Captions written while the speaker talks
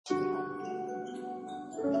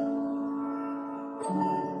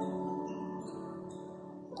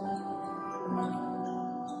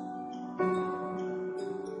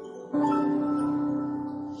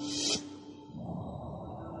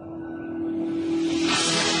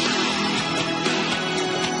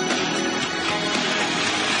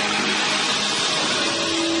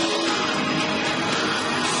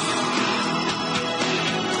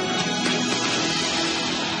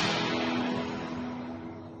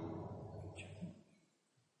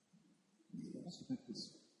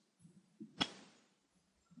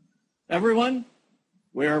Everyone,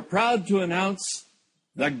 we are proud to announce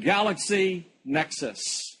the Galaxy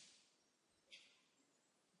Nexus.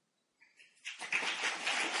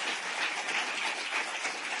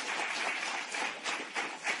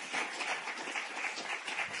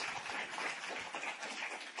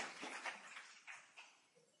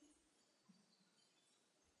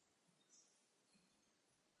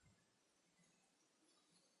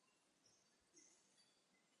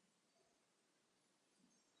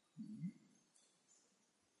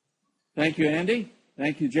 Thank you, Andy.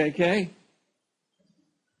 Thank you, JK.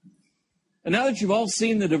 And now that you've all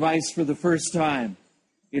seen the device for the first time,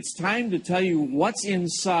 it's time to tell you what's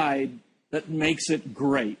inside that makes it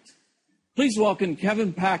great. Please welcome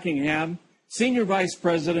Kevin Packingham, Senior Vice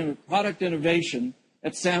President of Product Innovation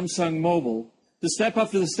at Samsung Mobile, to step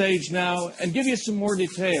up to the stage now and give you some more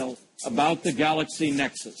detail about the Galaxy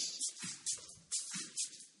Nexus.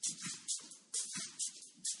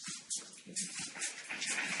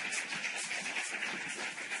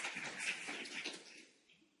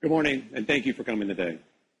 Good morning, and thank you for coming today.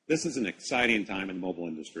 This is an exciting time in the mobile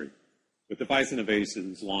industry, with device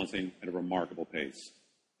innovations launching at a remarkable pace.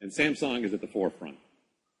 And Samsung is at the forefront.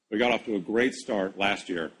 We got off to a great start last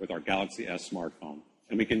year with our Galaxy S smartphone,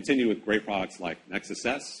 and we continue with great products like Nexus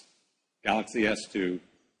S, Galaxy S2,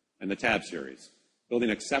 and the Tab series, building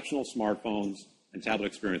exceptional smartphones and tablet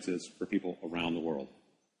experiences for people around the world.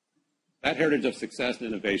 That heritage of success and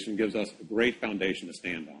innovation gives us a great foundation to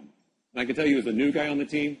stand on. And I can tell you as a new guy on the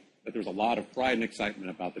team that there's a lot of pride and excitement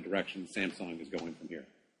about the direction Samsung is going from here.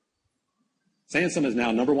 Samsung is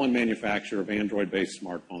now #1 manufacturer of Android-based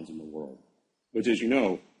smartphones in the world, which, as you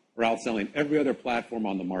know, are outselling every other platform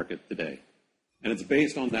on the market today. And it's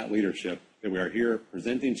based on that leadership that we are here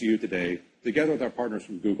presenting to you today, together with our partners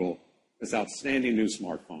from Google, this outstanding new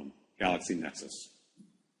smartphone, Galaxy Nexus.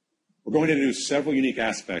 We're going to introduce several unique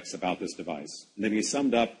aspects about this device, and they can be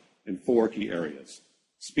summed up in 4 key areas: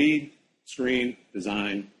 speed, screen,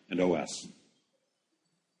 design, and OS.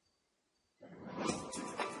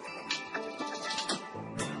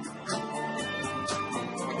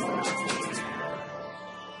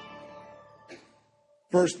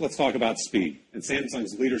 First, let's talk about speed and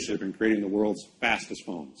Samsung's leadership in creating the world's fastest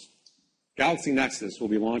phones. Galaxy Nexus will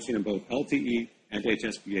be launching in both LTE and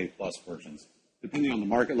HSPA+ versions, depending on the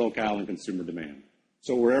market locale and consumer demand.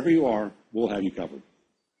 So wherever you are, we'll have you covered.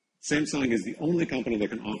 Samsung is the only company that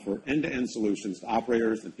can offer end-to-end solutions to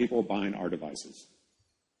operators and people buying our devices.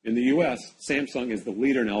 In the U.S., Samsung is the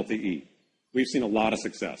leader in LTE. We've seen a lot of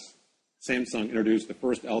success. Samsung introduced the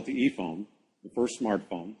first LTE phone, the first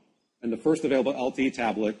smartphone, and the first available LTE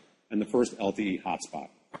tablet, and the first LTE hotspot.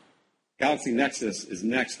 Galaxy Nexus is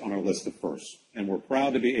next on our list of firsts, and we're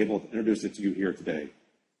proud to be able to introduce it to you here today.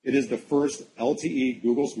 It is the first LTE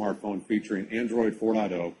Google smartphone featuring Android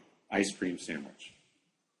 4.0 ice cream sandwich.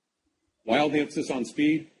 Why all the emphasis on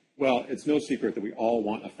speed? Well, it's no secret that we all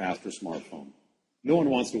want a faster smartphone. No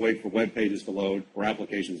one wants to wait for web pages to load or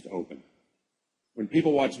applications to open. When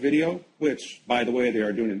people watch video, which, by the way, they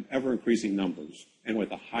are doing in ever-increasing numbers and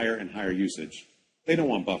with a higher and higher usage, they don't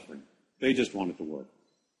want buffering. They just want it to work.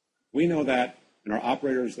 We know that, and our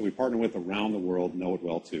operators that we partner with around the world know it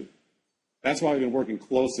well, too. That's why we've been working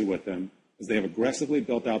closely with them, as they have aggressively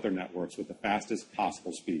built out their networks with the fastest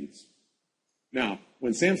possible speeds. Now,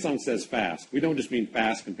 when Samsung says fast, we don't just mean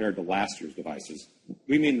fast compared to last year's devices.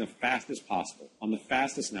 We mean the fastest possible, on the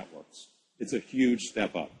fastest networks. It's a huge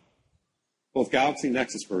step up. Both Galaxy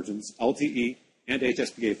Nexus versions, LTE and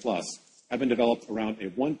HSPA+, have been developed around a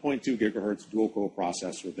 1.2 gigahertz dual-core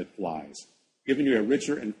processor that flies, giving you a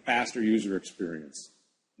richer and faster user experience,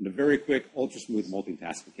 and a very quick, ultra-smooth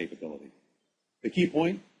multitasking capability. The key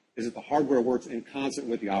point is that the hardware works in concert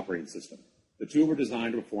with the operating system. The two were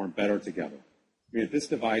designed to perform better together. I mean, this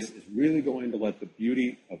device is really going to let the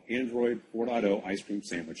beauty of Android 4.0 ice cream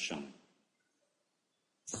sandwich shine.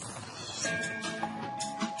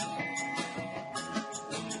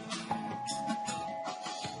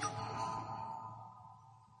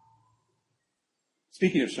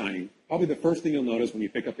 Speaking of shining, probably the first thing you'll notice when you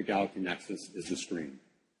pick up the Galaxy Nexus is the screen.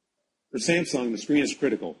 For Samsung, the screen is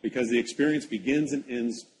critical because the experience begins and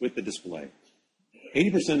ends with the display.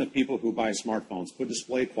 80% of people who buy smartphones put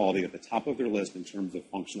display quality at the top of their list in terms of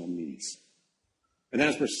functional needs. And that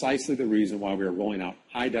is precisely the reason why we are rolling out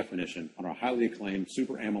high definition on our highly acclaimed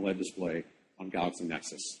Super AMOLED display on Galaxy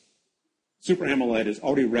Nexus. Super AMOLED is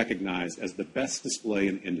already recognized as the best display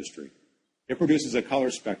in the industry. It produces a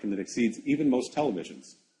color spectrum that exceeds even most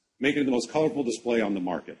televisions, making it the most colorful display on the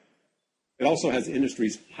market. It also has the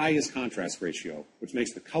industry's highest contrast ratio, which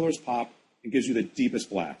makes the colors pop and gives you the deepest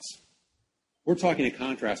blacks. We're talking a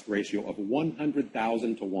contrast ratio of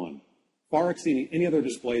 100,000 to 1, far exceeding any other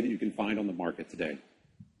display that you can find on the market today.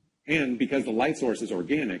 And because the light source is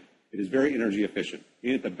organic, it is very energy efficient,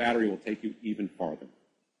 meaning that the battery will take you even farther.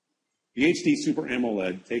 The HD Super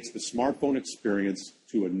AMOLED takes the smartphone experience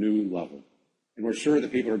to a new level, and we're sure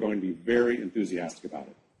that people are going to be very enthusiastic about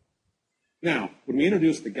it. Now, when we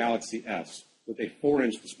introduced the Galaxy S with a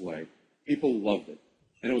 4-inch display, people loved it,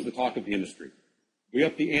 and it was the talk of the industry. We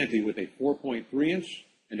upped the ante with a 4.3-inch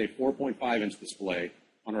and a 4.5-inch display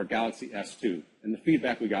on our Galaxy S2, and the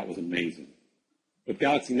feedback we got was amazing. With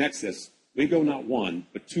Galaxy Nexus, we go not one,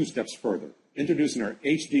 but 2 steps further, introducing our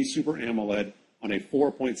HD Super AMOLED on a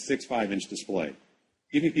 4.65-inch display,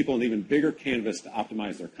 giving people an even bigger canvas to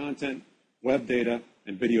optimize their content, web data,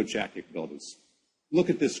 and video chat capabilities. Look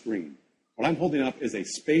at this screen. What I'm holding up is a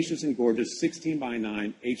spacious and gorgeous 16 by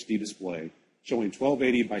 9 HD display showing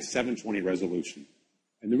 1280 by 720 resolution.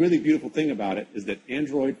 And the really beautiful thing about it is that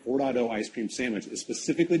Android 4.0 Ice Cream Sandwich is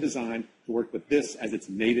specifically designed to work with this as its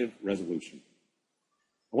native resolution.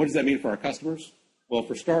 And what does that mean for our customers? Well,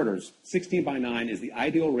 for starters, 16 by 9 is the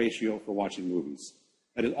ideal ratio for watching movies.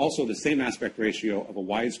 That is also the same aspect ratio of a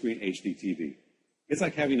widescreen HD TV. It's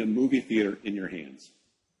like having a movie theater in your hands.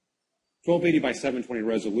 1280 by 720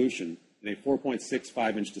 resolution and a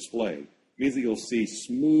 4.65-inch display means that you'll see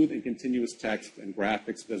smooth and continuous text and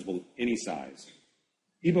graphics visible at any size.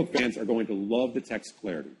 Ebook fans are going to love the text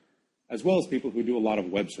clarity, as well as people who do a lot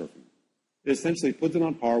of web surfing. It essentially puts it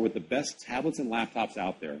on par with the best tablets and laptops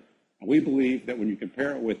out there, and we believe that when you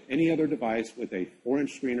compare it with any other device with a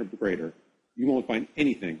 4-inch screen or greater, you won't find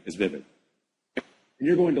anything as vivid. And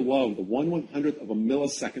you're going to love the 1/100th of a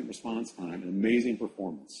millisecond response time and amazing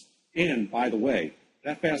performance. And, by the way,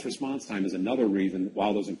 that fast response time is another reason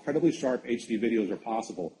why those incredibly sharp HD videos are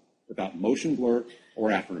possible without motion blur or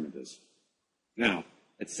afterimages. Now,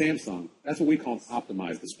 at Samsung, that's what we call an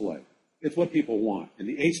optimized display. It's what people want, and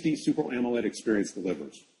the HD Super AMOLED experience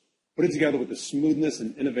delivers. Put it together with the smoothness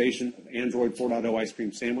and innovation of Android 4.0 Ice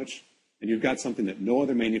Cream Sandwich, and you've got something that no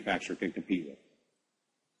other manufacturer can compete with.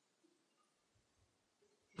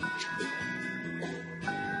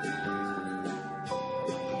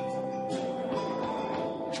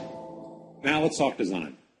 Now let's talk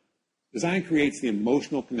design. Design creates the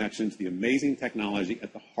emotional connection to the amazing technology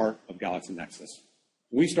at the heart of Galaxy Nexus.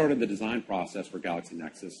 When we started the design process for Galaxy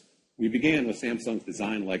Nexus, we began with Samsung's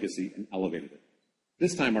design legacy and elevated it.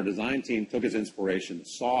 This time, our design team took as inspiration the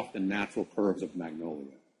soft and natural curves of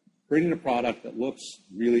Magnolia, creating a product that looks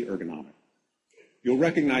really ergonomic. You'll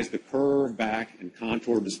recognize the curved back and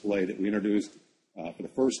contour display that we introduced for the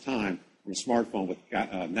first time from a smartphone with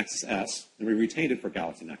Nexus S, and we retained it for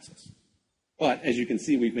Galaxy Nexus. But as you can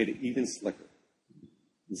see, we've made it even slicker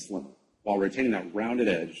and slimmer, while retaining that rounded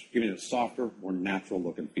edge, giving it a softer, more natural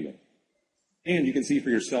look and feel. And you can see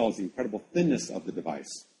for yourselves the incredible thinness of the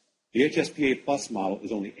device. The HSPA Plus model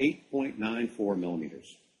is only 8.94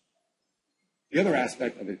 millimeters. The other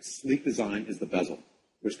aspect of its sleek design is the bezel,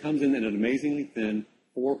 which comes in at an amazingly thin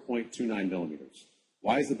 4.29 millimeters.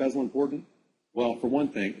 Why is the bezel important? Well, for one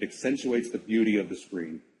thing, it accentuates the beauty of the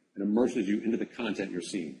screen and immerses you into the content you're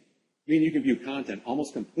seeing, meaning you can view content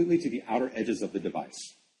almost completely to the outer edges of the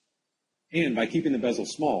device. And by keeping the bezel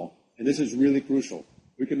small, and this is really crucial,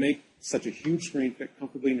 we can make such a huge screen fit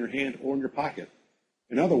comfortably in your hand or in your pocket.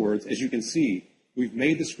 In other words, as you can see, we've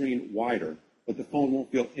made the screen wider, but the phone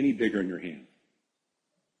won't feel any bigger in your hand.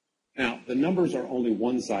 Now, the numbers are only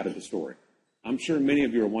one side of the story. I'm sure many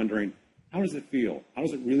of you are wondering, how does it feel? How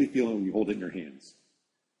does it really feel when you hold it in your hands?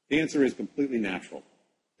 The answer is completely natural.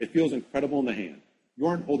 It feels incredible in the hand. You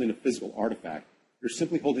aren't holding a physical artifact. You're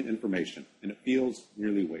simply holding information, and it feels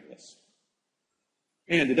nearly weightless.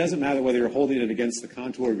 And it doesn't matter whether you're holding it against the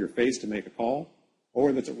contour of your face to make a call or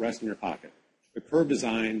whether it's at rest in your pocket. The curved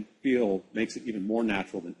design feel makes it even more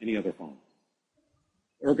natural than any other phone.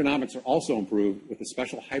 Ergonomics are also improved with a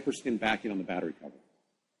special Hyperskin backing on the battery cover.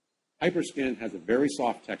 Hyperskin has a very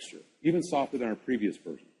soft texture, even softer than our previous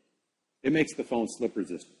version. It makes the phone slip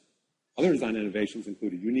resistant. Other design innovations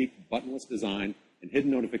include a unique buttonless design and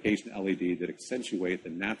hidden notification LED that accentuate the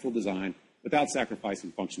natural design without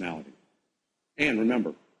sacrificing functionality. And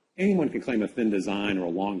remember, anyone can claim a thin design or a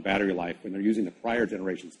long battery life when they're using the prior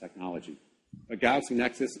generation's technology. But Galaxy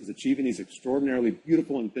Nexus is achieving these extraordinarily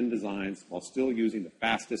beautiful and thin designs while still using the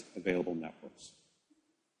fastest available networks.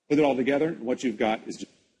 Put it all together, and what you've got is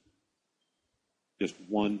just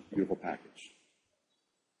one beautiful package.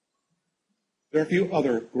 There are a few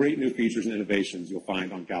other great new features and innovations you'll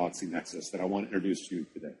find on Galaxy Nexus that I want to introduce to you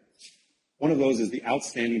today. One of those is the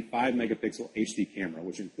outstanding 5-megapixel HD camera,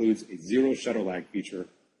 which includes a zero shutter lag feature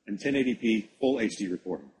and 1080p full HD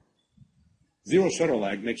recording. Zero shutter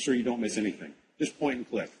lag makes sure you don't miss anything. Just point and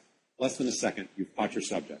click. Less than a second, you've caught your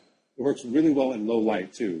subject. It works really well in low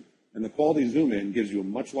light, too, and the quality zoom in gives you a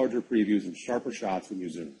much larger previews and sharper shots when you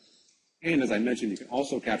zoom. And as I mentioned, you can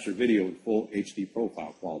also capture video in full HD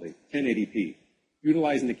profile quality, 1080p,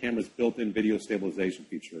 utilizing the camera's built-in video stabilization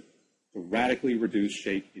feature to radically reduce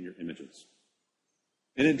shake in your images.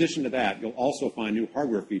 In addition to that, you'll also find new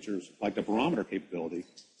hardware features like the barometer capability,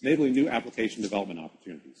 enabling new application development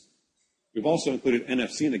opportunities. We've also included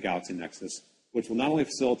NFC in the Galaxy Nexus, which will not only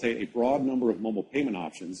facilitate a broad number of mobile payment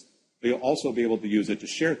options, but you'll also be able to use it to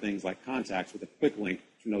share things like contacts with a quick link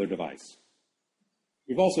to another device.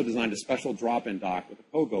 We've also designed a special drop-in dock with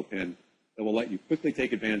a pogo pin that will let you quickly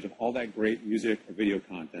take advantage of all that great music or video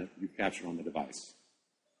content you've captured on the device.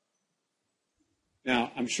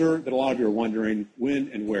 Now, I'm sure that a lot of you are wondering when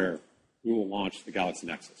and where we will launch the Galaxy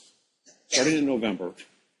Nexus. Starting in November,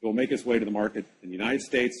 it will make its way to the market in the United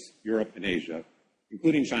States, Europe, and Asia,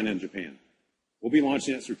 including China and Japan. We'll be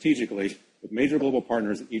launching it strategically with major global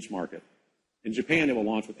partners in each market. In Japan, it will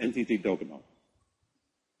launch with NTT Docomo.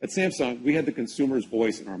 At Samsung, we had the consumer's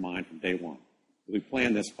voice in our mind from day one. We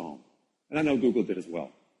planned this phone, and I know Google did as well.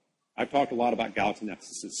 I've talked a lot about Galaxy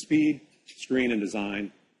Nexus's speed, screen, and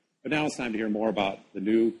design, but now it's time to hear more about the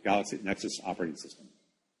new Galaxy Nexus operating system.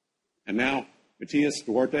 And now, Matthias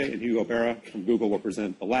Duarte and Hugo Berra from Google will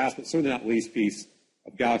present the last, but certainly not least piece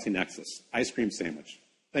of Galaxy Nexus, Ice Cream Sandwich.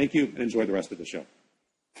 Thank you, and enjoy the rest of the show.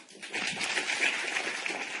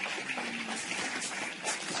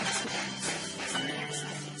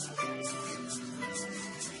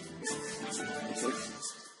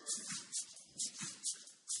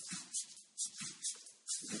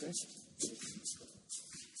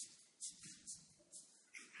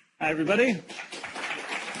 Hi, everybody.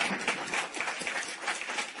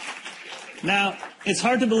 Now, it's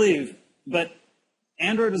hard to believe, but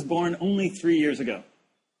Android was born only 3 years ago.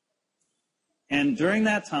 And during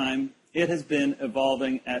that time, it has been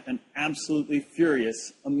evolving at an absolutely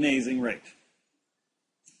furious, amazing rate.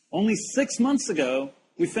 Only 6 months ago,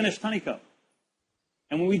 we finished Honeycomb.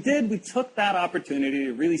 And when we did, we took that opportunity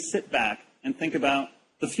to really sit back and think about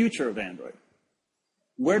the future of Android.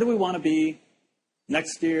 Where do we want to be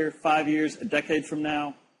next year, 5 years, a decade from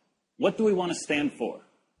now? What do we want to stand for?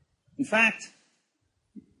 In fact,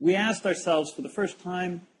 we asked ourselves for the first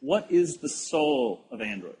time, what is the soul of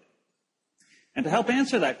Android? And to help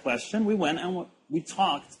answer that question, we went and we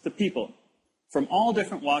talked to people from all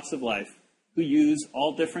different walks of life who use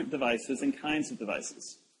all different devices and kinds of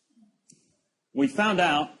devices. We found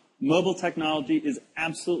out mobile technology is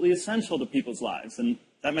absolutely essential to people's lives, and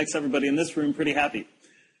that makes everybody in this room pretty happy.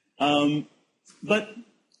 But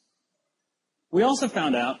we also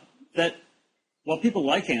found out that while people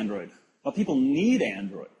like Android, while people need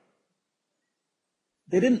Android,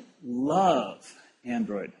 they didn't love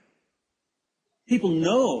Android. People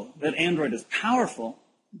know that Android is powerful,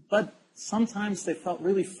 but sometimes they felt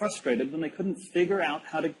really frustrated when they couldn't figure out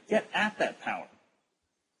how to get at that power.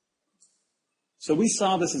 So we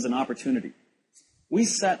saw this as an opportunity. We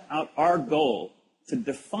set out our goal to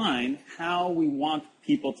define how we want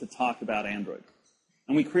people to talk about Android.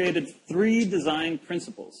 And we created 3 design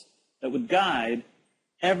principles that would guide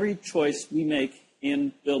every choice we make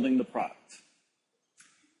in building the product.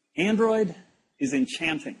 Android is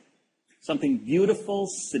enchanting, something beautiful,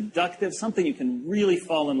 seductive, something you can really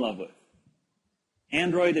fall in love with.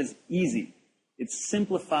 Android is easy. It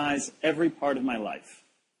simplifies every part of my life.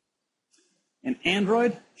 And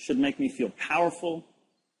Android should make me feel powerful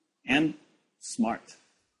and smart.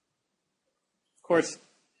 Of course,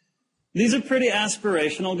 these are pretty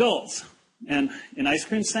aspirational goals. And in Ice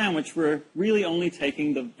Cream Sandwich, we're really only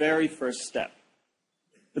taking the very first step.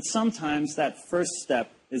 But sometimes that first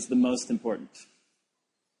step is the most important.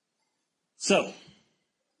 So,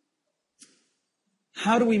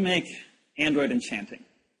 how do we make Android enchanting?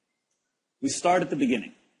 We start at the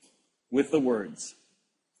beginning with the words.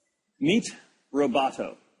 Meet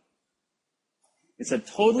Roboto. It's a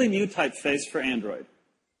totally new typeface for Android,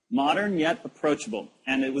 modern yet approachable,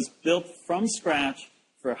 and it was built from scratch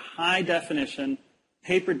for high-definition,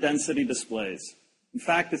 paper-density displays. In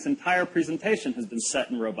fact, this entire presentation has been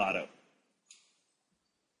set in Roboto.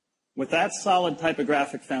 With that solid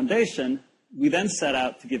typographic foundation, we then set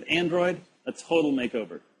out to give Android a total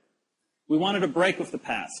makeover. We wanted to break with the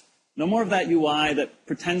past. No more of that UI that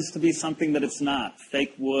pretends to be something that it's not,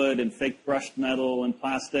 fake wood and fake brushed metal and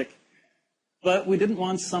plastic. But we didn't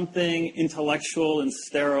want something intellectual and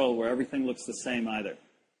sterile where everything looks the same either.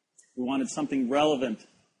 We wanted something relevant,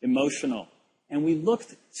 emotional, and we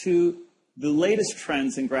looked to the latest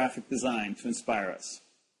trends in graphic design to inspire us.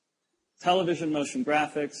 Television motion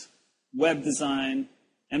graphics, web design,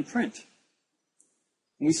 and print.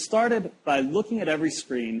 And we started by looking at every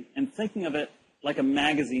screen and thinking of it like a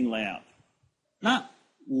magazine layout. Not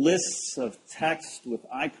lists of text with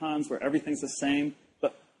icons where everything's the same,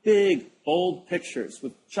 but big, bold pictures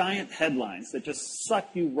with giant headlines that just suck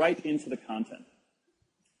you right into the content.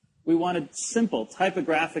 We wanted simple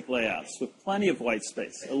typographic layouts with plenty of white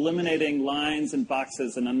space, eliminating lines and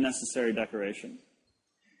boxes and unnecessary decoration.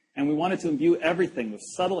 And we wanted to imbue everything with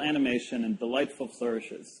subtle animation and delightful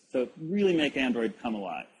flourishes to really make Android come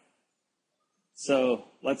alive. So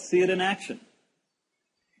let's see it in action.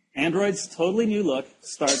 Android's totally new look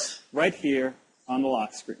starts right here on the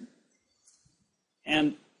lock screen.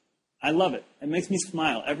 And I love it. It makes me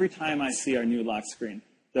smile every time I see our new lock screen.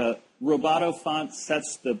 The Roboto font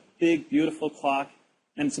sets the big, beautiful clock,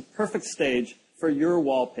 and it's a perfect stage for your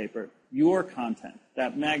wallpaper, your content,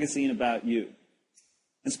 that magazine about you.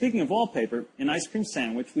 And speaking of wallpaper, in Ice Cream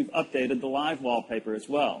Sandwich, we've updated the live wallpaper as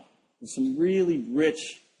well, with some really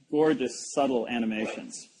rich, gorgeous, subtle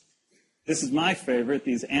animations. This is my favorite,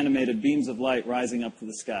 these animated beams of light rising up to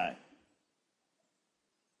the sky.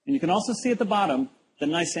 And you can also see at the bottom the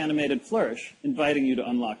nice animated flourish inviting you to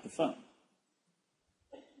unlock the phone.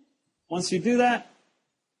 Once you do that,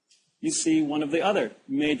 you see one of the other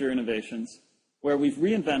major innovations where we've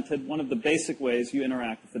reinvented one of the basic ways you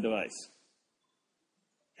interact with the device.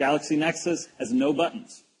 Galaxy Nexus has no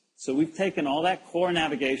buttons, so we've taken all that core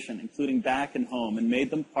navigation, including back and home, and made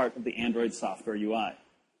them part of the Android software UI.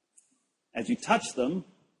 As you touch them,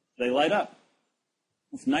 they light up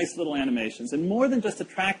with nice little animations. And more than just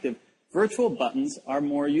attractive, virtual buttons are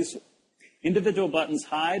more useful. Individual buttons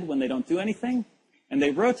hide when they don't do anything, and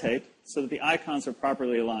they rotate so that the icons are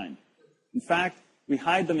properly aligned. In fact, we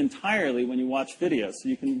hide them entirely when you watch videos, so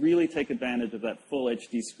you can really take advantage of that full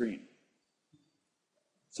HD screen.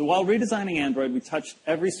 So while redesigning Android, we touched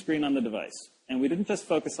every screen on the device. And we didn't just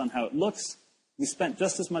focus on how it looks. We spent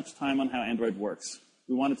just as much time on how Android works.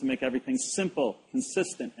 We wanted to make everything simple,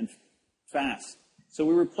 consistent, and fast. So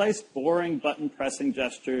we replaced boring button pressing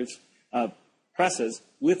presses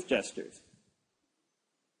with gestures.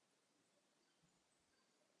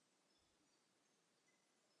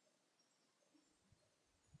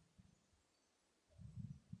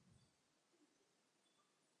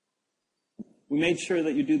 We made sure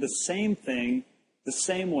that you do the same thing, the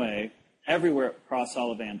same way, everywhere across all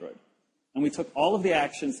of Android. And we took all of the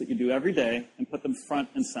actions that you do every day and put them front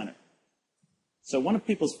and center. So one of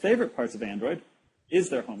people's favorite parts of Android is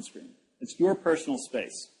their home screen. It's your personal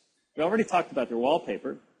space. We already talked about your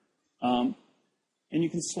wallpaper. And you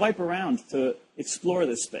can swipe around to explore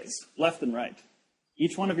this space, left and right.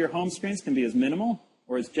 Each one of your home screens can be as minimal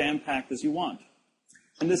or as jam-packed as you want.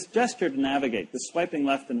 And this gesture to navigate, this swiping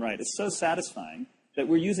left and right, is so satisfying that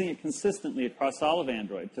we're using it consistently across all of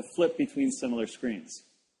Android to flip between similar screens.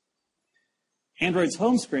 Android's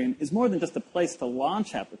home screen is more than just a place to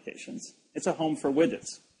launch applications. It's a home for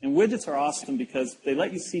widgets. And widgets are awesome because they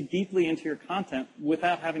let you see deeply into your content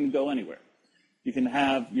without having to go anywhere. You can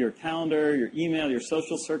have your calendar, your email, your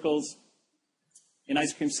social circles. In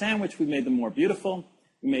Ice Cream Sandwich, we made them more beautiful.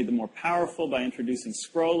 We made them more powerful by introducing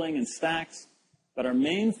scrolling and stacks. But our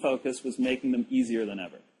main focus was making them easier than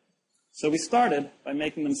ever. So we started by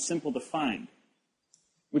making them simple to find.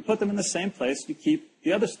 We put them in the same place you keep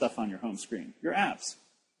the other stuff on your home screen, your apps.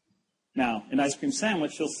 Now, in Ice Cream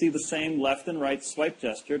Sandwich, you'll see the same left and right swipe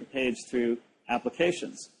gesture to page through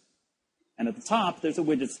applications. And at the top, there's a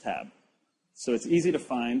Widgets tab. So it's easy to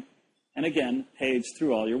find, and again, page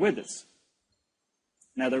through all your widgets.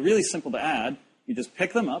 Now, they're really simple to add. You just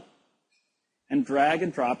pick them up and drag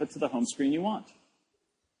and drop it to the home screen you want.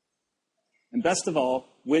 And best of all,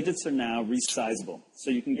 widgets are now resizable,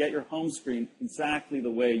 so you can get your home screen exactly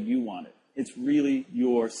the way you want it. It's really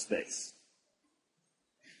your space.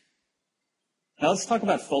 Now let's talk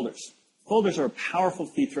about folders. Folders are a powerful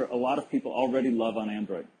feature a lot of people already love on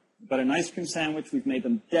Android. But in Ice Cream Sandwich, we've made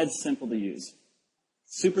them dead simple to use.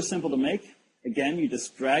 Super simple to make. Again, you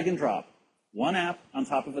just drag and drop one app on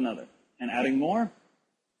top of another. And adding more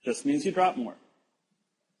just means you drop more.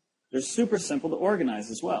 They're super simple to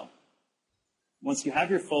organize as well. Once you have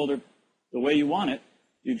your folder the way you want it,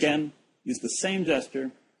 you again use the same gesture,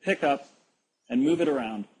 pick up, and move it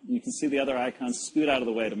around. And you can see the other icons scoot out of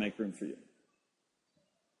the way to make room for you.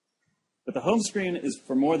 But the home screen is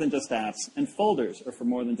for more than just apps, and folders are for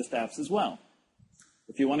more than just apps as well.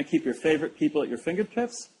 If you want to keep your favorite people at your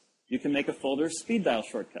fingertips, you can make a folder of speed dial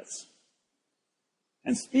shortcuts.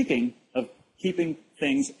 And speaking of keeping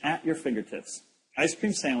things at your fingertips, Ice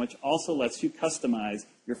Cream Sandwich also lets you customize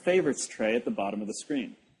your favorites tray at the bottom of the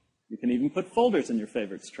screen. You can even put folders in your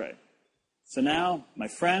favorites tray. So now my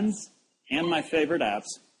friends, and my favorite apps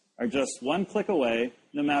are just one click away,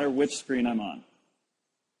 no matter which screen I'm on.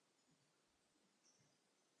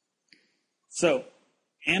 So,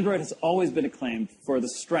 Android has always been acclaimed for the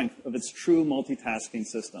strength of its true multitasking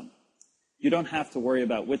system. You don't have to worry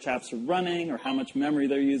about which apps are running or how much memory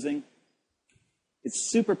they're using.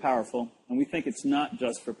 It's super powerful, and we think it's not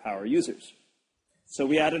just for power users. So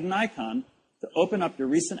we added an icon to open up your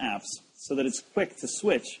recent apps so that it's quick to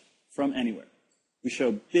switch from anywhere. We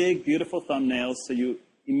show big, beautiful thumbnails so you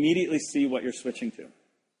immediately see what you're switching to.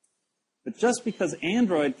 But just because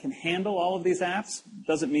Android can handle all of these apps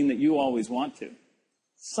doesn't mean that you always want to.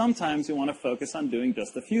 Sometimes you want to focus on doing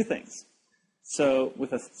just a few things. So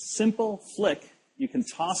with a simple flick, you can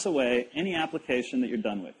toss away any application that you're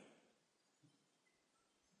done with.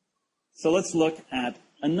 So let's look at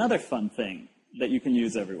another fun thing that you can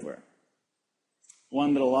use everywhere.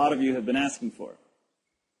 One that a lot of you have been asking for.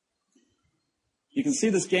 You can see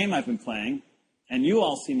this game I've been playing, and you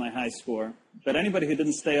all see my high score, but anybody who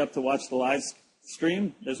didn't stay up to watch the live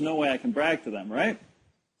stream, there's no way I can brag to them, right?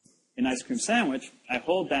 In Ice Cream Sandwich, I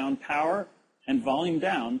hold down power and volume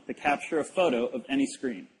down to capture a photo of any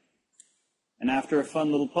screen. And after a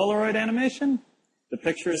fun little Polaroid animation, the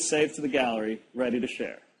picture is saved to the gallery, ready to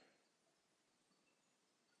share.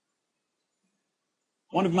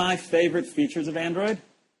 One of my favorite features of Android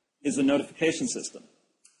is the notification system.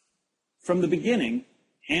 From the beginning,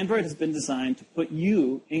 Android has been designed to put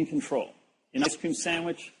you in control. In Ice Cream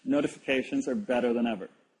Sandwich, notifications are better than ever.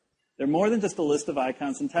 They're more than just a list of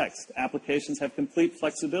icons and text. Applications have complete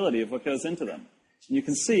flexibility of what goes into them. And you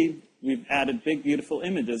can see we've added big, beautiful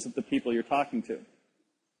images of the people you're talking to.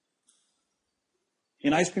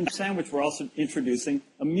 In Ice Cream Sandwich, we're also introducing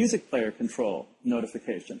a music player control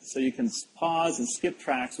notification. So you can pause and skip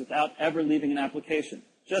tracks without ever leaving an application,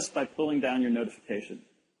 just by pulling down your notification.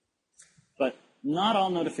 But not all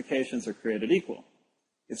notifications are created equal.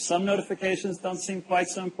 If some notifications don't seem quite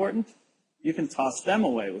so important, you can toss them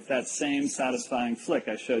away with that same satisfying flick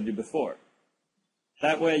I showed you before.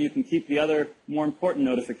 That way you can keep the other more important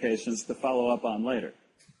notifications to follow up on later.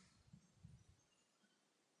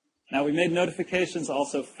 Now, we made notifications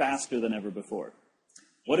also faster than ever before.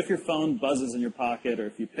 What if your phone buzzes in your pocket, or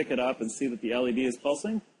if you pick it up and see that the LED is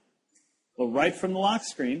pulsing? Well, right from the lock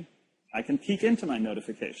screen, I can peek into my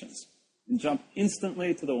notifications and jump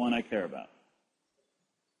instantly to the one I care about.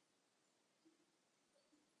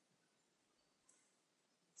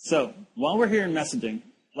 So, while we're here in messaging,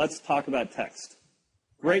 let's talk about text.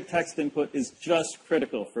 Great text input is just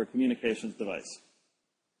critical for a communications device.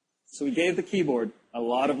 So we gave the keyboard a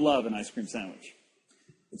lot of love in Ice Cream Sandwich.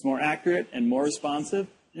 It's more accurate and more responsive,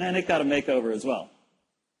 and it got a makeover as well.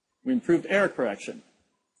 We improved error correction.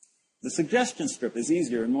 The suggestion strip is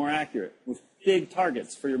easier and more accurate, with big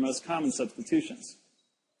targets for your most common substitutions.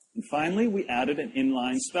 And finally, we added an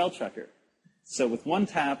inline spell checker. So with one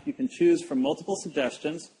tap, you can choose from multiple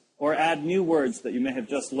suggestions or add new words that you may have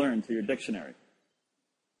just learned to your dictionary.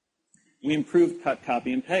 We improved cut,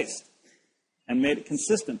 copy, and paste and made it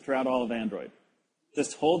consistent throughout all of Android.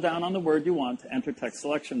 Just hold down on the word you want to enter text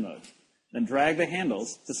selection mode, then drag the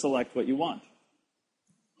handles to select what you want.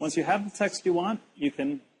 Once you have the text you want, you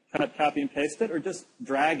can cut, copy, and paste it, or just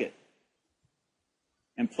drag it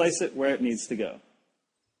and place it where it needs to go.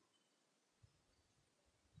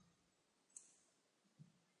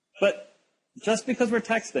 But just because we're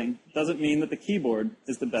texting doesn't mean that the keyboard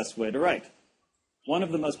is the best way to write. One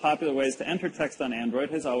of the most popular ways to enter text on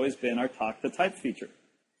Android has always been our talk-to-type feature.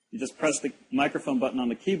 You just press the microphone button on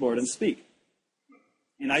the keyboard and speak.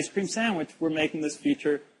 In Ice Cream Sandwich, we're making this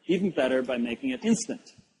feature even better by making it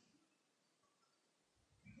instant.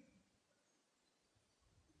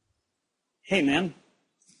 Hey, man,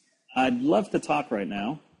 I'd love to talk right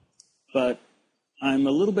now, but I'm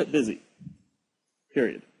a little bit busy,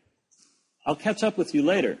 period. I'll catch up with you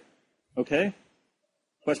later, okay?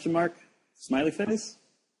 Question mark, smiley face?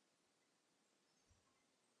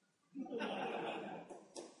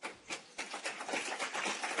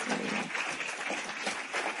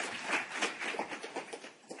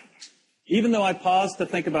 Even though I paused to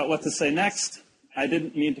think about what to say next, I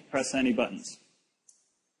didn't mean to press any buttons.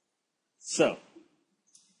 So,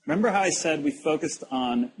 remember how I said we focused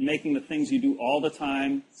on making the things you do all the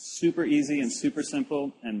time super easy and super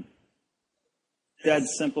simple and dead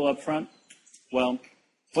simple up front? Well,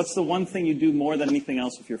 what's the one thing you do more than anything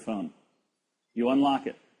else with your phone? You unlock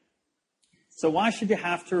it. So why should you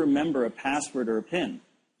have to remember a password or a PIN?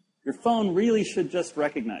 Your phone really should just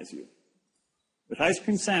recognize you. With Ice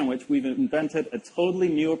Cream Sandwich, we've invented a totally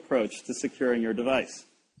new approach to securing your device.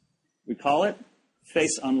 We call it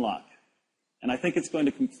Face Unlock. And I think it's going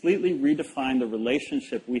to completely redefine the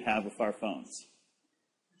relationship we have with our phones.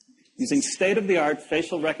 Using state-of-the-art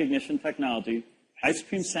facial recognition technology, Ice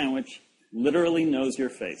Cream Sandwich literally knows your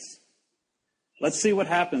face. Let's see what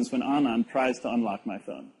happens when Anand tries to unlock my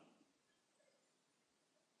phone.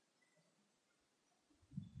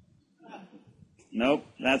 Nope,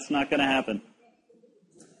 that's not going to happen.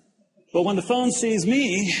 But when the phone sees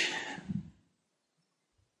me,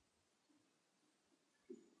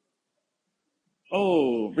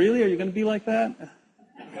 oh, really? Are you going to be like that?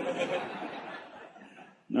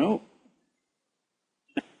 No.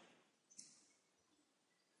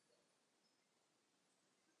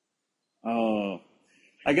 Oh,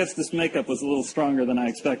 I guess this makeup was a little stronger than I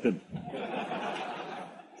expected.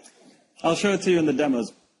 I'll show it to you in the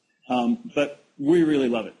demos, but we really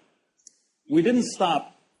love it. We didn't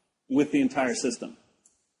stop with the entire system.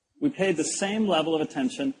 We paid the same level of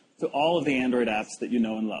attention to all of the Android apps that you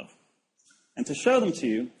know and love. And to show them to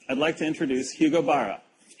you, I'd like to introduce Hugo Barra,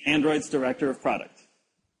 Android's Director of Product.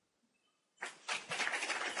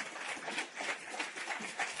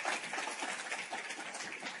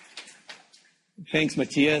 Thanks,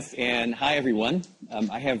 Matthias, and hi, everyone.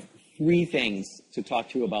 I have 3 things to talk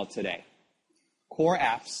to you about today: core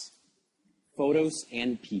apps, photos,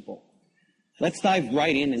 and people. Let's dive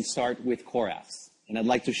right in and start with core apps. And I'd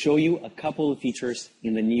like to show you a couple of features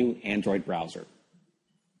in the new Android browser.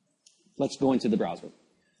 Let's go into the browser.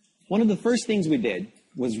 One of the first things we did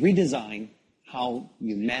was redesign how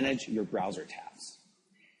you manage your browser tabs.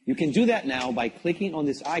 You can do that now by clicking on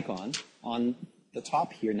this icon on the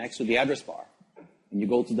top here next to the address bar, and you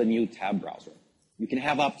go to the new tab browser. You can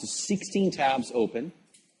have up to 16 tabs open.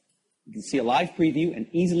 You can see a live preview and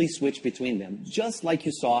easily switch between them, just like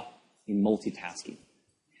you saw in multitasking.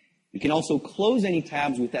 You can also close any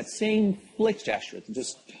tabs with that same flick gesture to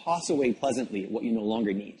just toss away pleasantly what you no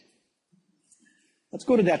longer need. Let's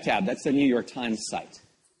go to that tab. That's the New York Times site.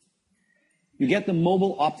 You get the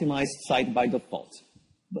mobile optimized site by default.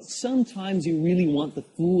 But sometimes you really want the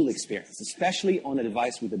full experience, especially on a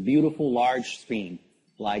device with a beautiful large screen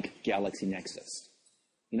like Galaxy Nexus.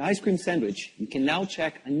 In Ice Cream Sandwich, you can now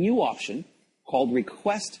check a new option called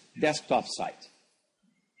Request Desktop Site.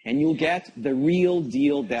 And you'll get the real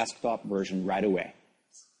deal desktop version right away.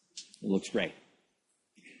 It looks great.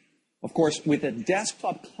 Of course, with a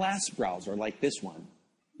desktop class browser like this one,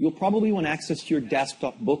 you'll probably want access to your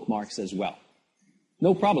desktop bookmarks as well.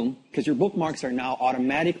 No problem, because your bookmarks are now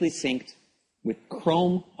automatically synced with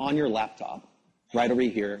Chrome on your laptop, right over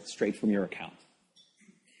here, straight from your account.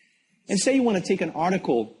 And say you want to take an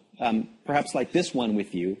article, perhaps like this one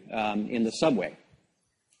with you, in the subway.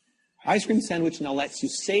 Ice Cream Sandwich now lets you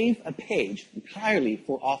save a page entirely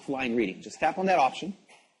for offline reading. Just tap on that option,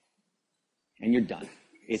 and you're done.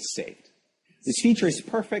 It's saved. This feature is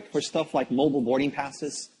perfect for stuff like mobile boarding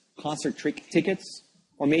passes, concert tickets,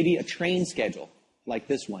 or maybe a train schedule like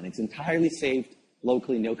this one. It's entirely saved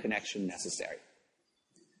locally, no connection necessary.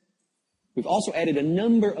 We've also added a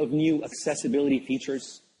number of new accessibility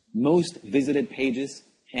features, most visited pages,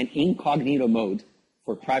 and incognito mode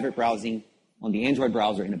for private browsing on the Android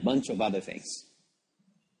browser, and a bunch of other things.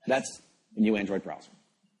 That's the new Android browser.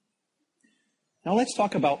 Now let's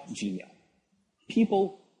talk about Gmail.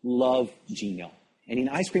 People love Gmail, and in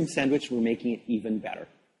Ice Cream Sandwich, we're making it even better.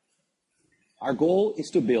 Our goal is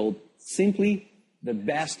to build simply the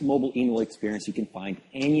best mobile email experience you can find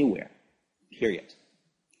anywhere, period.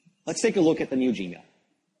 Let's take a look at the new Gmail.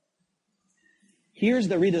 Here's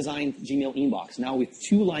the redesigned Gmail inbox, now with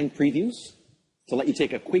 2-line previews to let you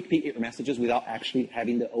take a quick peek at your messages without actually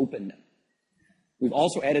having to open them. We've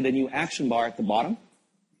also added a new action bar at the bottom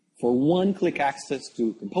for one-click access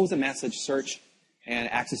to compose a message, search, and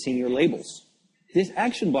accessing your labels. This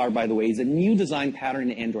action bar, by the way, is a new design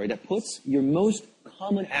pattern in Android that puts your most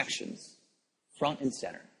common actions front and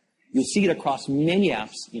center. You'll see it across many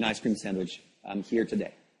apps in Ice Cream Sandwich here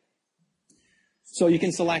today. So you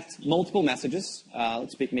can select multiple messages.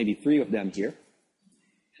 Let's pick maybe 3 of them here,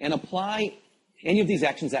 and apply any of these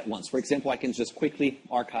actions at once. For example, I can just quickly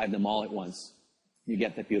archive them all at once. You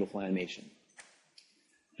get that beautiful animation.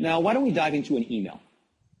 Now, why don't we dive into an email?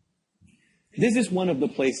 This is one of the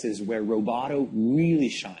places where Roboto really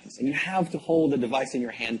shines, and you have to hold the device in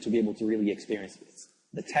your hand to be able to really experience this.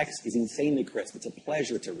 The text is insanely crisp. It's a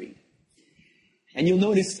pleasure to read. And you'll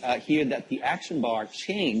notice here that the action bar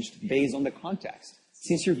changed based on the context.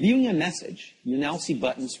 Since you're viewing a message, you now see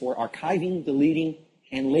buttons for archiving, deleting,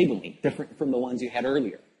 and labeling, different from the ones you had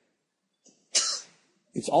earlier.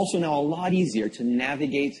 It's also now a lot easier to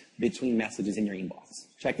navigate between messages in your inbox.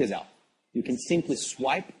 Check this out. You can simply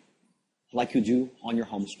swipe like you do on your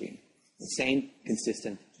home screen. The same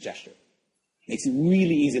consistent gesture. Makes it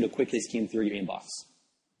really easy to quickly skim through your inbox.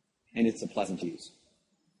 And it's pleasant to use.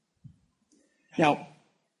 Now,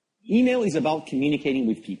 email is about communicating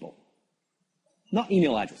with people. Not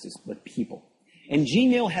email addresses, but people. And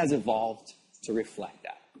Gmail has evolved to reflect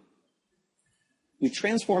that. We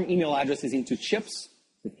transform email addresses into chips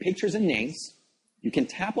with pictures and names. You can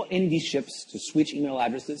tap on any of these chips to switch email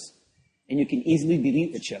addresses, and you can easily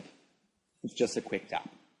delete the chip with just a quick tap.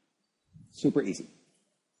 Super easy.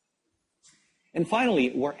 And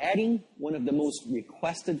finally, we're adding one of the most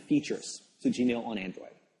requested features to Gmail on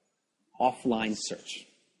Android, offline search.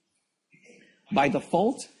 By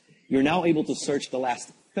default, you're now able to search the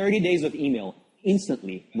last 30 days of email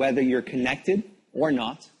instantly, whether you're connected or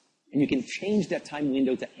not, and you can change that time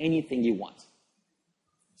window to anything you want.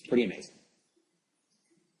 It's pretty amazing.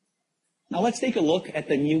 Now let's take a look at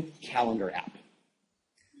the new calendar app.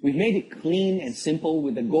 We've made it clean and simple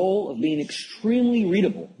with the goal of being extremely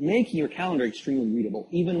readable, making your calendar extremely readable,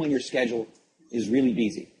 even when your schedule is really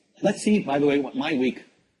busy. Let's see, by the way, what my week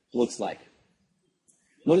looks like.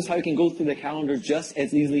 Notice how you can go through the calendar just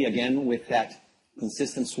as easily again with that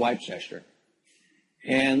consistent swipe gesture.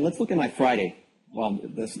 And let's look at my Friday. Well,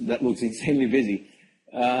 that looks insanely busy.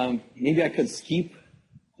 Maybe I could skip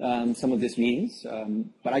some of these meetings,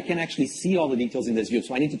 but I can actually see all the details in this view,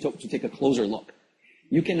 so I need to take a closer look.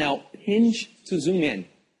 You can now pinch to zoom in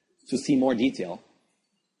to see more detail,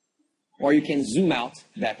 or you can zoom out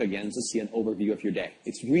back again to see an overview of your day.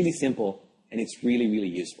 It's really simple, and it's really, really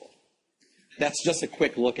useful. That's just a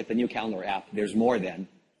quick look at the new calendar app. There's more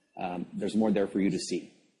there for you to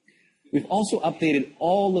see. We've also updated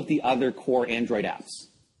all of the other core Android apps.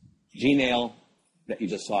 Gmail, that you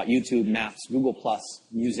just saw, YouTube, Maps, Google+,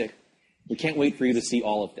 Music. We can't wait for you to see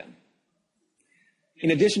all of them. In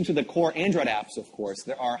addition to the core Android apps, of course,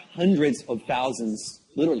 there are hundreds of thousands,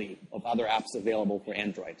 literally, of other apps available for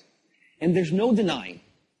Android. And there's no denying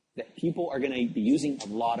that people are going to be using a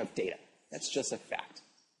lot of data. That's just a fact.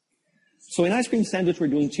 So in Ice Cream Sandwich, we're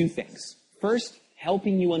doing two things. First,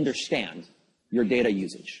 helping you understand your data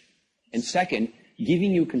usage. And second,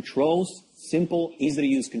 giving you controls, simple,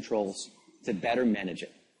 easy-to-use controls, to better manage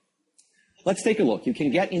it. Let's take a look. You can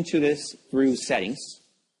get into this through Settings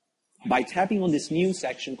by tapping on this new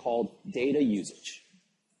section called Data Usage.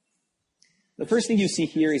 The first thing you see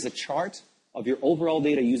here is a chart of your overall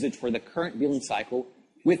data usage for the current billing cycle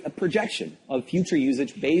with a projection of future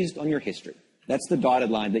usage based on your history. That's the dotted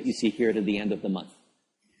line that you see here at the end of the month.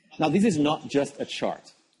 Now, this is not just a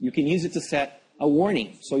chart. You can use it to set a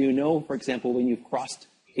warning, so you know, for example, when you've crossed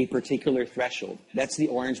a particular threshold. That's the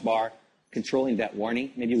orange bar controlling that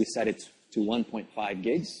warning. Maybe we set it to 1.5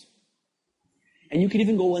 gigs. And you can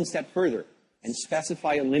even go one step further and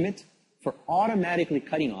specify a limit for automatically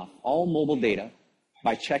cutting off all mobile data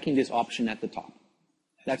by checking this option at the top.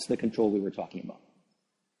 That's the control we were talking about.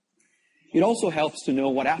 It also helps to know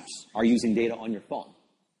what apps are using data on your phone.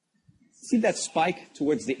 See that spike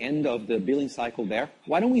towards the end of the billing cycle there?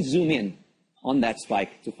 Why don't we zoom in on that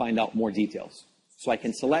spike to find out more details? So I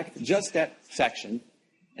can select just that section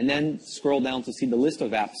and then scroll down to see the list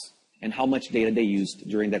of apps and how much data they used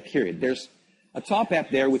during that period. There's a top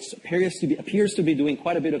app there which appears to be doing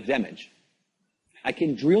quite a bit of damage. I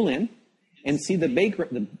can drill in and see the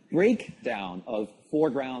breakdown of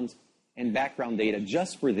foreground and background data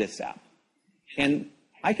just for this app. And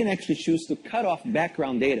I can actually choose to cut off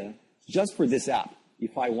background data just for this app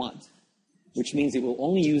if I want, which means it will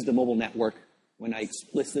only use the mobile network when I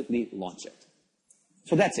explicitly launch it.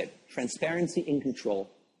 So that's it. Transparency and control.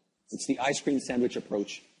 It's the ice cream sandwich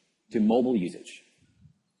approach to mobile usage.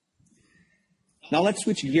 Now let's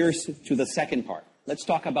switch gears to the second part. Let's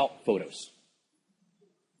talk about photos.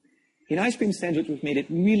 In Ice Cream Sandwich, we've made it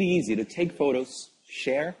really easy to take photos,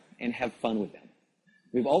 share, and have fun with them.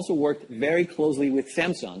 We've also worked very closely with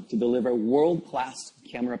Samsung to deliver world-class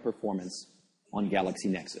camera performance on Galaxy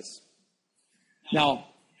Nexus. Now,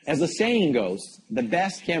 as the saying goes, the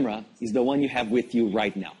best camera is the one you have with you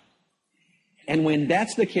right now. And when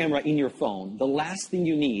that's the camera in your phone, the last thing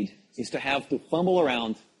you need is to have to fumble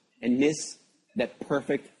around and miss that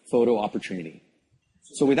perfect photo opportunity.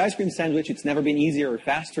 So with Ice Cream Sandwich, it's never been easier or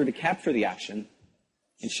faster to capture the action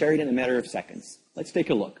and share it in a matter of seconds. Let's take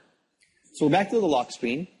a look. So back to the lock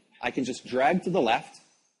screen, I can just drag to the left,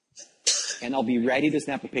 and I'll be ready to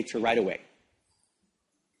snap a picture right away.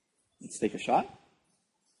 Let's take a shot.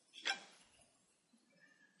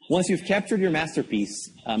 Once you've captured your masterpiece,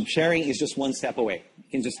 sharing is just one step away. You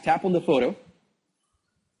can just tap on the photo,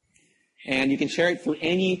 and you can share it through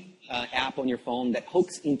any app on your phone that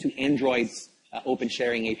hooks into Android's open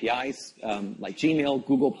sharing APIs, like Gmail,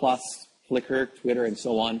 Google+, Flickr, Twitter, and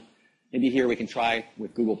so on. Maybe here we can try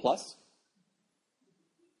with Google+.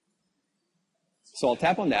 So I'll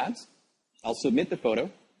tap on that. I'll submit the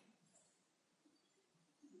photo.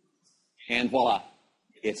 And voila,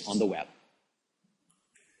 it's on the web.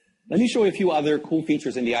 Let me show you a few other cool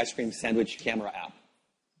features in the ice cream sandwich camera app.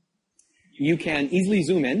 You can easily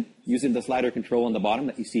zoom in using the slider control on the bottom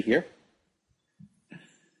that you see here.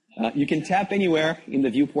 You can tap anywhere in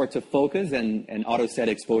the viewport to focus and auto set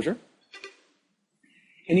exposure.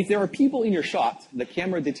 And if there are people in your shot, the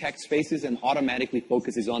camera detects faces and automatically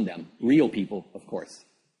focuses on them. Real people, of course.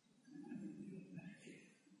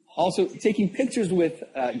 Also, taking pictures with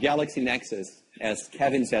Galaxy Nexus, as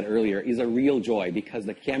Kevin said earlier, is a real joy because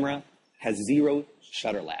the camera has zero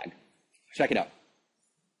shutter lag. Check it out.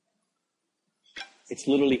 It's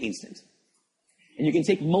literally instant. And you can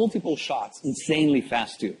take multiple shots insanely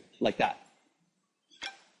fast too, like that.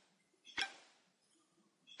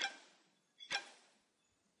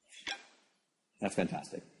 That's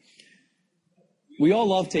fantastic. We all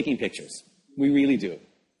love taking pictures. We really do.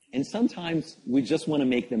 And sometimes we just want to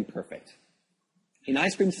make them perfect. In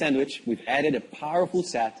Ice Cream Sandwich, we've added a powerful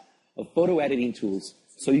set of photo editing tools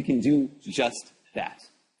so you can do just that.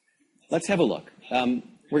 Let's have a look.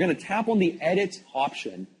 We're going to tap on the Edit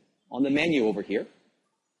option on the menu over here.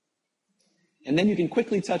 And then you can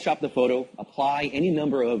quickly touch up the photo, apply any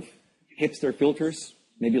number of hipster filters,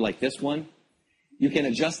 maybe like this one. You can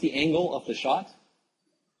adjust the angle of the shot.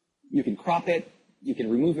 You can crop it. You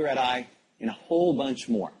can remove the red eye, and a whole bunch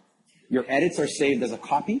more. Your edits are saved as a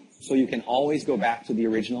copy, so you can always go back to the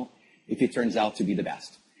original if it turns out to be the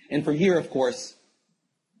best. And from here, of course,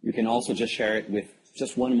 you can also just share it with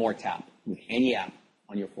just one more tap with any app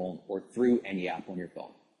on your phone or through any app on your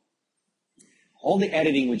phone. All the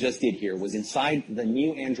editing we just did here was inside the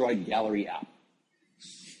new Android Gallery app,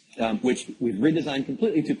 which we've redesigned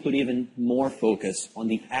completely to put even more focus on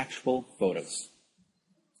the actual photos.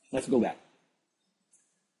 Let's go back.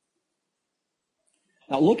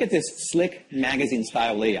 Now look at this slick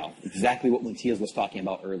magazine-style layout, exactly what Matthias was talking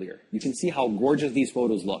about earlier. You can see how gorgeous these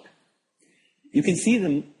photos look. You can see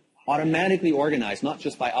them automatically organized, not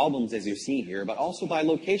just by albums as you're seeing here, but also by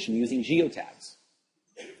location using geotags,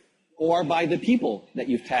 or by the people that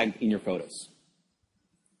you've tagged in your photos.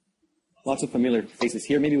 Lots of familiar faces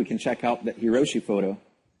here. Maybe we can check out that Hiroshi photo.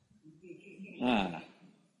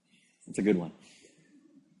 That's a good one.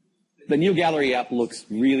 The new Gallery app looks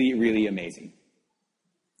really, really amazing.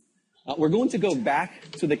 We're going to go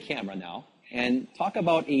back to the camera now and talk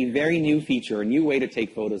about a very new feature, a new way to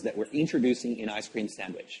take photos that we're introducing in Ice Cream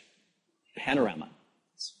Sandwich, Panorama.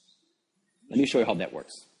 Let me show you how that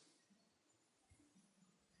works.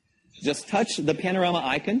 Just touch the panorama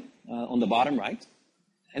icon on the bottom right,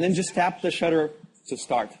 and then just tap the shutter to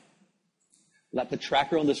start. Let the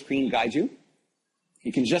tracker on the screen guide you.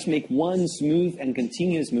 You can just make one smooth and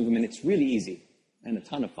continuous movement. It's really easy and a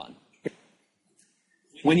ton of fun.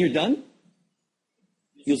 When you're done,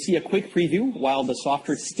 you'll see a quick preview while the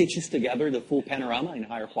software stitches together the full panorama in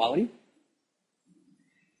higher quality.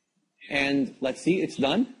 And let's see, it's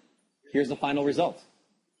done. Here's the final result.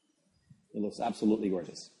 It looks absolutely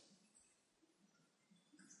gorgeous.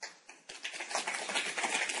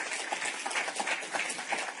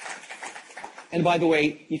 And by the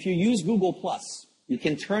way, if you use Google+, you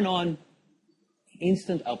can turn on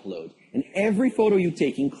instant upload. And every photo you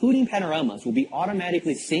take, including panoramas, will be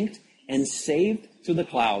automatically synced and saved to the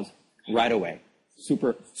cloud right away.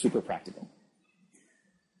 Super, super practical.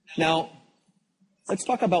 Now, let's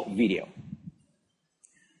talk about video.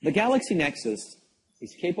 The Galaxy Nexus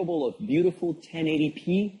is capable of beautiful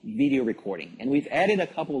 1080p video recording, and we've added a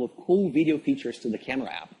couple of cool video features to the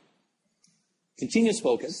camera app. Continuous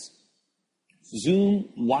focus, zoom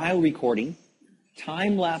while recording,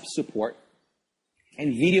 time-lapse support,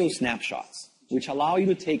 and video snapshots, which allow you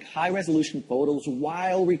to take high-resolution photos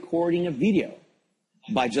while recording a video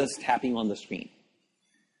by just tapping on the screen.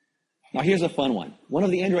 Now, here's a fun one. One of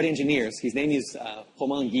the Android engineers, his name is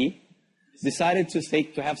Romain Guy, decided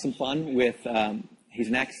to have some fun with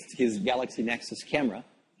his Galaxy Nexus camera.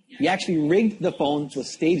 He actually rigged the phone to a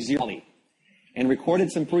stage zero and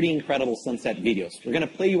recorded some pretty incredible sunset videos. We're going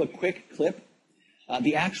to play you a quick clip.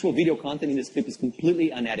 The actual video content in this clip is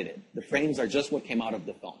completely unedited. The frames are just what came out of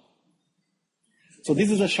the phone. So this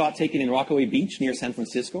is a shot taken in Rockaway Beach near San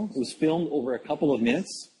Francisco. It was filmed over a couple of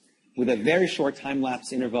minutes with a very short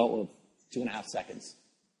time-lapse interval of 2.5 seconds.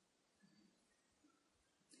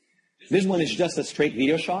 This one is just a straight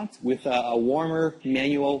video shot with a warmer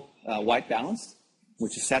manual white balance,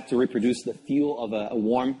 which is set to reproduce the feel of a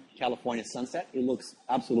warm California sunset. It looks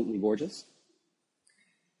absolutely gorgeous.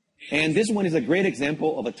 And this one is a great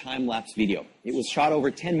example of a time-lapse video. It was shot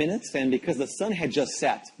over 10 minutes, and because the sun had just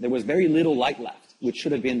set, there was very little light left, which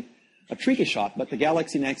should have been a tricky shot, but the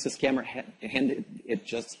Galaxy Nexus camera handled it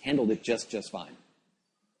just fine.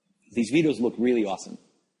 These videos look really awesome.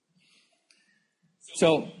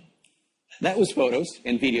 So that was photos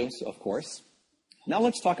and videos, of course. Now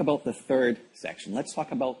let's talk about the third section. Let's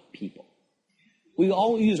talk about people. We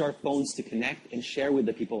all use our phones to connect and share with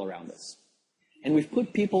the people around us. And we've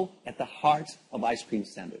put people at the heart of Ice Cream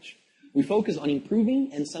Sandwich. We focus on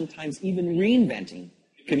improving and sometimes even reinventing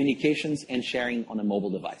communications and sharing on a mobile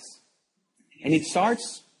device. And it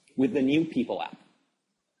starts with the new People app.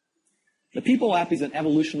 The People app is an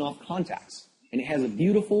evolution of Contacts, and it has a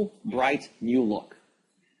beautiful, bright, new look.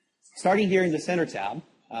 Starting here in the center tab,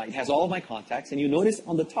 it has all of my contacts, and you notice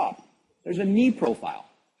on the top, there's a me profile.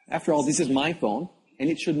 After all, this is my phone, and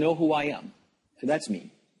it should know who I am. So that's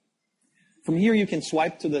me. From here, you can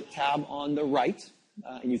swipe to the tab on the right,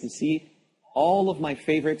 and you can see all of my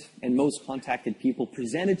favorite and most contacted people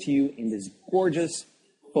presented to you in this gorgeous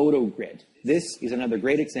photo grid. This is another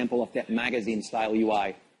great example of that magazine-style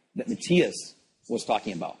UI that Matthias was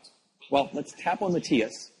talking about. Well, let's tap on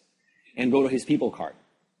Matthias and go to his people card.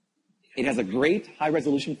 It has a great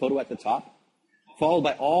high-resolution photo at the top, followed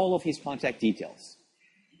by all of his contact details.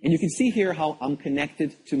 And you can see here how I'm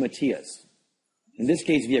connected to Matthias. In this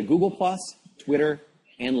case, via Google+, Twitter,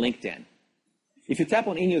 and LinkedIn. If you tap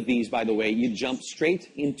on any of these, by the way, you jump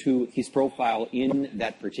straight into his profile in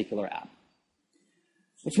that particular app.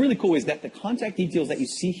 What's really cool is that the contact details that you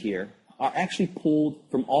see here are actually pulled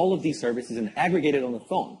from all of these services and aggregated on the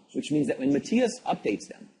phone, which means that when Matthias updates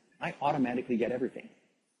them, I automatically get everything.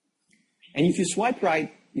 And if you swipe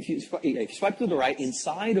right, if you swipe to the right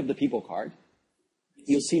inside of the people card,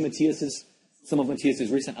 you'll see some of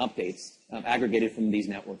Matthias's recent updates aggregated from these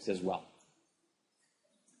networks as well.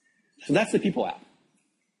 So that's the People app.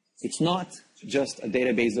 It's not just a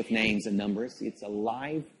database of names and numbers. It's a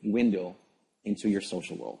live window into your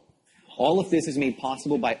social world. All of this is made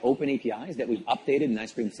possible by open APIs that we've updated in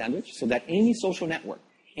Ice Cream Sandwich so that any social network,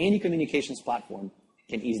 any communications platform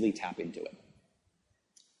can easily tap into it.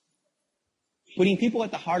 Putting people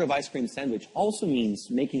at the heart of Ice Cream Sandwich also means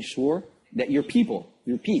making sure that your people,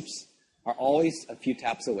 your peeps, are always a few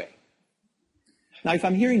taps away. Now, if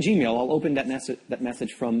I'm here in Gmail, I'll open that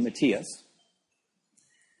message from Matthias.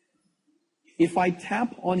 If I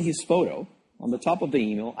tap on his photo on the top of the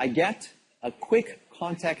email, I get a quick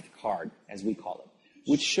contact card, as we call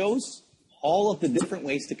it, which shows all of the different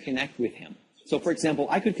ways to connect with him. So, for example,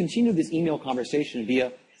 I could continue this email conversation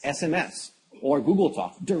via SMS or Google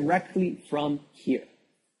Talk directly from here.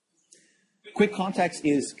 Quick Contacts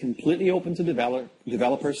is completely open to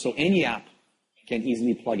developers, so any app can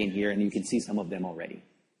easily plug in here, and you can see some of them already.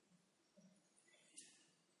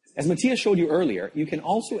 As Matthias showed you earlier, you can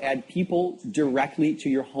also add people directly to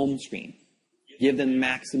your home screen, give them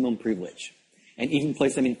maximum privilege, and even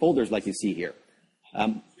place them in folders like you see here.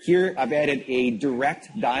 Here, I've added a direct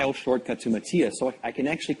dial shortcut to Matthias, so I can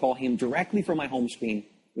actually call him directly from my home screen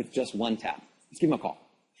with just one tap. Let's give him a call.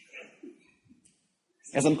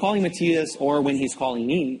 As I'm calling Matthias, or when he's calling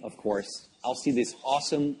me, of course, I'll see this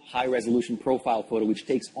awesome high-resolution profile photo, which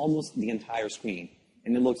takes almost the entire screen,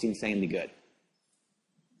 and it looks insanely good.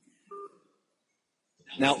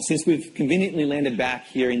 Now, since we've conveniently landed back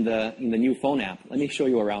here in the new phone app, let me show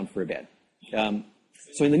you around for a bit.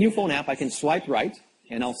 So in the new phone app, I can swipe right,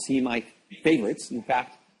 and I'll see my favorites. In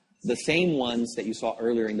fact, the same ones that you saw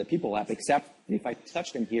earlier in the People app, except if I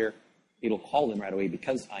touch them here, it'll call them right away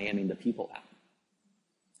because I am in the People app.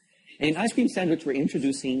 And in Ice Cream Sandwich, we're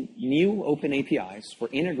introducing new open APIs for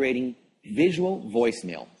integrating visual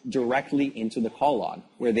voicemail directly into the call log,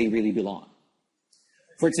 where they really belong.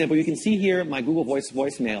 For example, you can see here my Google Voice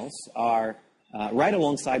voicemails are right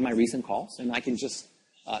alongside my recent calls, and I can just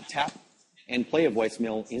tap and play a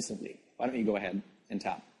voicemail instantly. Why don't you go ahead and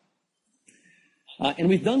tap? And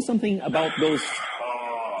we've done something about those.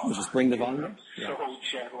 Let's just bring the volume up. Yeah.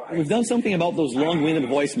 We've done something about those long-winded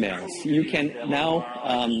voicemails. You can now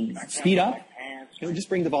speed up. Can we just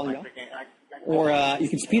bring the volume up? Or you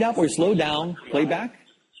can speed up or slow down playback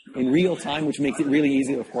in real time, which makes it really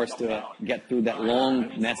easy, of course, to get through that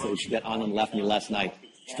long message that Anand left me last night,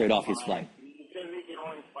 straight off his flight.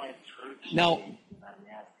 Now,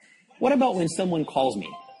 what about when someone calls me?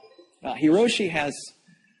 Hiroshi has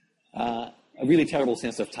a really terrible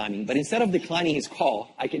sense of timing, but instead of declining his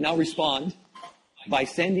call, I can now respond by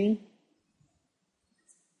sending,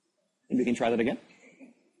 and we can try that again.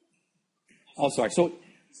 Oh, sorry. So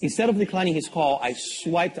instead of declining his call, I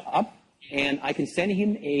swiped up, and I can send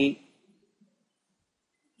him a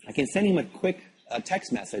quick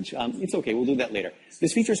text message. It's okay. We'll do that later.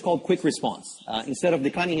 This feature is called Quick Response. Instead of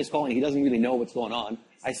declining his call and he doesn't really know what's going on,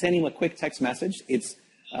 I send him a quick text message. It's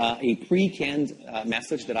a pre-canned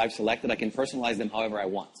message that I've selected. I can personalize them however I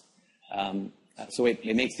want. So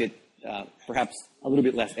it makes it perhaps a little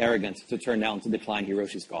bit less arrogant to turn down to decline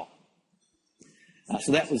Hiroshi's call.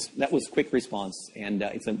 So that was quick response, and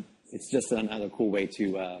it's just another cool way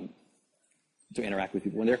to interact with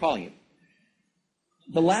people when they're calling you.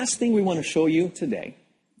 The last thing we want to show you today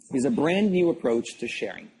is a brand new approach to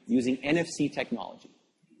sharing using NFC technology.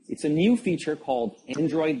 It's a new feature called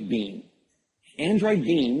Android Beam. Android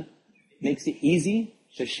Beam makes it easy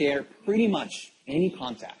to share pretty much any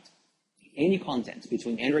content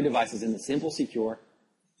between Android devices in a simple, secure,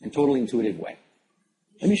 and totally intuitive way.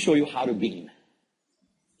 Let me show you how to beam.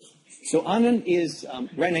 So Anand is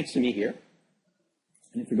right next to me here.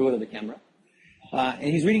 And if you go to the camera, and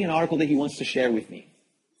he's reading an article that he wants to share with me.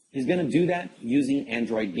 He's going to do that using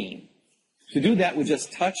Android Beam. To do that, we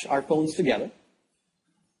just touch our phones together,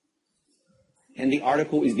 and the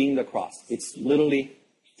article is beamed across. It's literally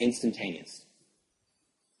instantaneous.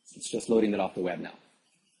 It's just loading it off the web now.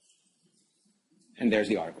 And there's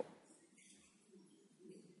the article.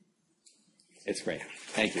 It's great.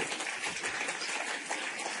 Thank you.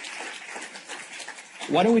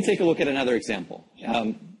 Why don't we take a look at another example?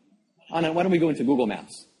 Anand, why don't we go into Google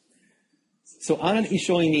Maps? So Anand is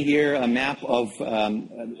showing me here a map of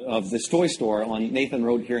this toy store on Nathan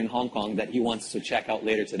Road here in Hong Kong that he wants to check out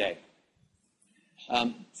later today.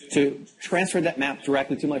 To transfer that map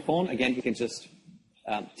directly to my phone, again, you can just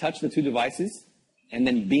touch the two devices and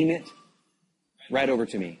then beam it right over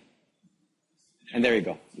to me. And there you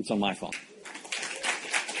go. It's on my phone.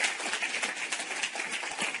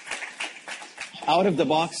 Out of the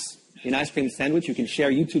box in Ice Cream Sandwich, you can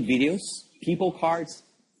share YouTube videos, people cards,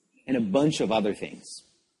 and a bunch of other things.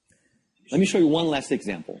 Let me show you one last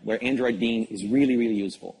example where Android Beam is really, really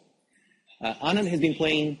useful. Anand has been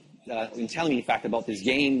playing, and telling me, in fact, about this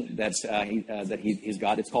game that he's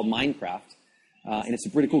got. It's called Minecraft, and it's a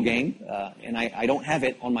pretty cool game. And I don't have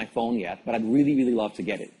it on my phone yet, but I'd really, really love to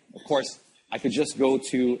get it. Of course, I could just go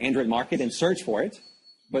to Android Market and search for it,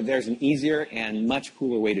 but there's an easier and much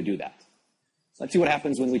cooler way to do that. Let's see what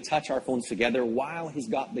happens when we touch our phones together while he's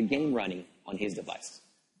got the game running on his device.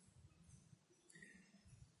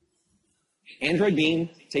 Android Beam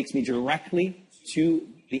takes me directly to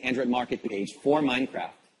the Android Market page for Minecraft,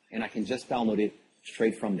 and I can just download it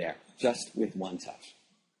straight from there, just with one touch.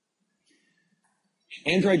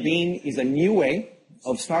 Android Beam is a new way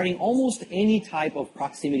of starting almost any type of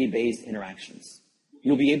proximity-based interactions.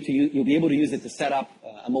 You'll be able to use it to set up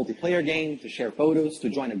a multiplayer game, to share photos, to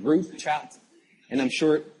join a group chat, and I'm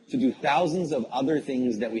sure to do thousands of other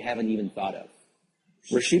things that we haven't even thought of.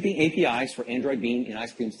 We're shipping APIs for Android Beam in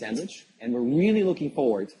Ice Cream Sandwich, and we're really looking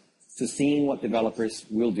forward to seeing what developers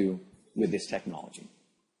will do with this technology.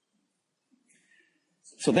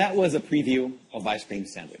 So that was a preview of Ice Cream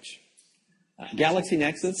Sandwich. Galaxy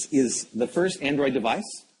Nexus is the first Android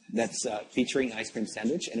device that's featuring Ice Cream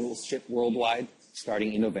Sandwich, and it will ship worldwide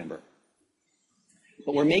starting in November.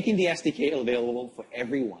 But we're making the SDK available for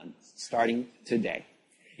everyone starting today.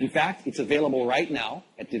 In fact, it's available right now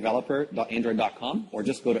at developer.android.com, or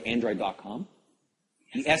just go to android.com.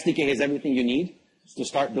 The SDK has everything you need to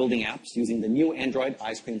start building apps using the new Android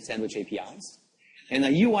Ice Cream Sandwich APIs, and a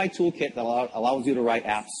UI toolkit that allows you to write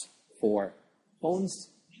apps for phones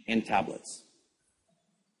and tablets.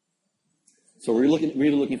 So we're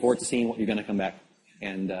really looking forward to seeing what you're going to come back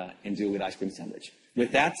and do with Ice Cream Sandwich.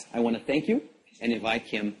 With that, I want to thank you and invite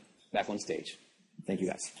Kim back on stage. Thank you,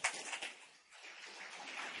 guys.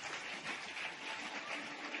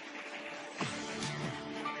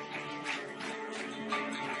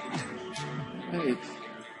 Great.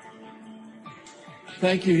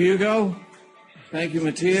 Thank you, Hugo. Thank you,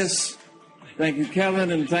 Matthias. Thank you,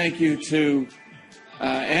 Kevin, and thank you to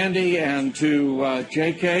Andy and to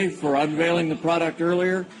JK for unveiling the product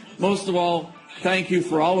earlier. Most of all, thank you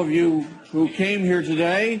for all of you who came here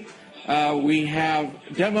today. We have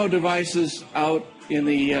demo devices out in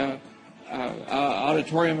the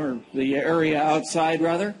auditorium, or the area outside,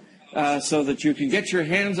 rather, so that you can get your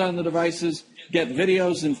hands on the devices, get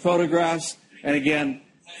videos and photographs. And again,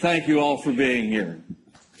 thank you all for being here.